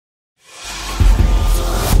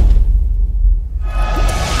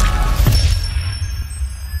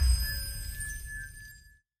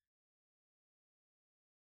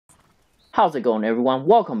How's it going, everyone?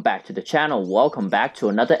 Welcome back to the channel. Welcome back to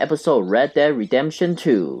another episode of Red Dead Redemption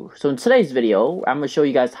 2. So in today's video, I'm going to show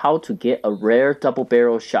you guys how to get a rare double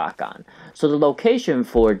barrel shotgun. So the location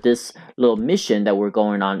for this little mission that we're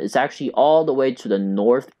going on is actually all the way to the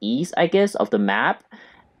northeast, I guess, of the map.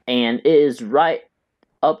 And it is right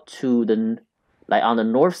up to the, like on the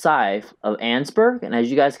north side of Ansburg. And as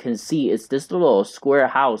you guys can see, it's this little square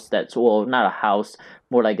house that's, well, not a house,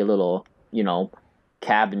 more like a little, you know,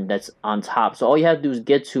 cabin that's on top. So all you have to do is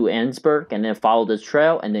get to Ansburg and then follow this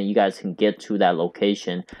trail, and then you guys can get to that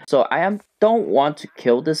location. So I don't want to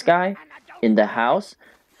kill this guy in the house,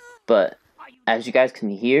 but as you guys can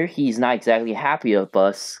hear, he's not exactly happy of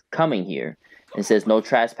us coming here. It says no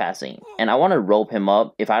trespassing, and I want to rope him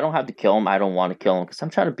up. If I don't have to kill him, I don't want to kill him because I'm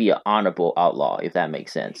trying to be an honorable outlaw, if that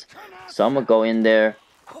makes sense. So I'm gonna go in there,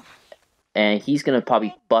 and he's gonna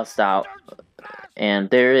probably bust out. And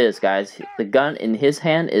there it is, guys. The gun in his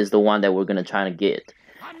hand is the one that we're going to try to get.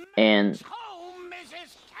 And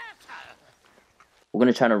we're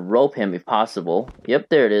going to try to rope him if possible. Yep,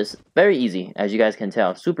 there it is. Very easy, as you guys can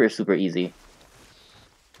tell. Super, super easy.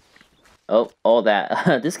 Oh, all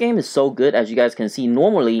that. This game is so good, as you guys can see.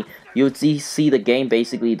 Normally, you would see the game,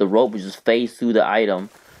 basically, the rope would just phase through the item.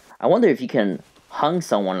 I wonder if you can hung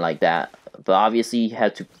someone like that. But obviously, you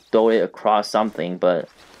had to throw it across something, but...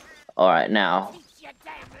 Alright, now.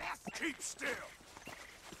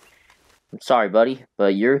 I'm sorry, buddy,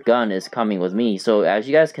 but your gun is coming with me. So, as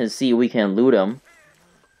you guys can see, we can loot him.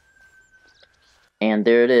 And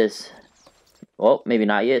there it is. Well, maybe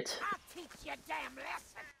not yet.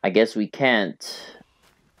 I guess we can't.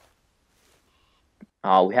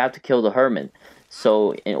 Oh, we have to kill the hermit.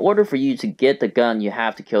 So, in order for you to get the gun, you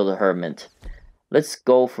have to kill the hermit. Let's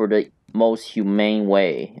go for the most humane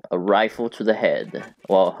way. A rifle to the head.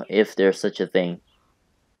 Well, if there's such a thing.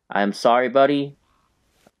 I'm sorry, buddy,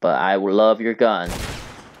 but I would love your gun.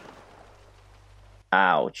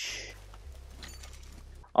 Ouch.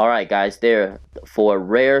 Alright, guys, there for a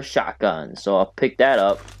rare shotgun. So I'll pick that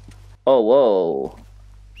up. Oh, whoa.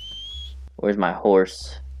 Where's my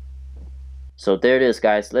horse? So there it is,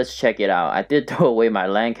 guys. Let's check it out. I did throw away my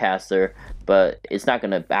Lancaster, but it's not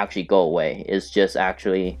gonna actually go away. It's just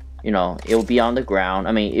actually, you know, it'll be on the ground.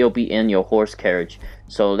 I mean, it'll be in your horse carriage.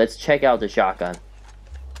 So let's check out the shotgun.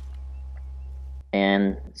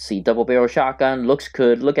 And see, double barrel shotgun looks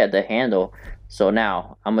good. Look at the handle. So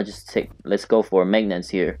now I'm gonna just let's go for maintenance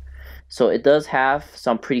here. So it does have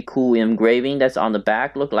some pretty cool engraving that's on the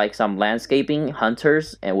back. Look like some landscaping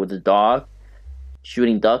hunters and with the dog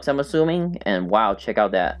shooting ducks, I'm assuming. And wow, check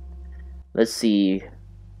out that. Let's see.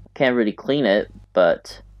 Can't really clean it,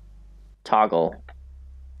 but toggle.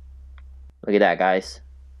 Look at that, guys.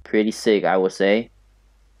 Pretty sick, I would say.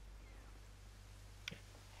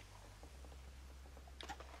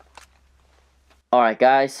 Alright,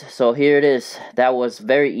 guys, so here it is. That was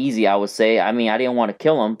very easy, I would say. I mean, I didn't want to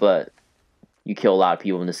kill him, but you kill a lot of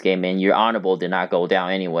people in this game, and your honorable did not go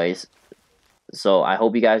down anyways. So I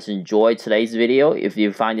hope you guys enjoyed today's video. If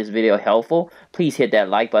you find this video helpful, please hit that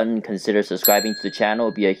like button. Consider subscribing to the channel. It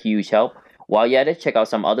would be a huge help. While you're at it, check out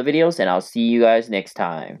some other videos, and I'll see you guys next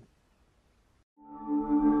time.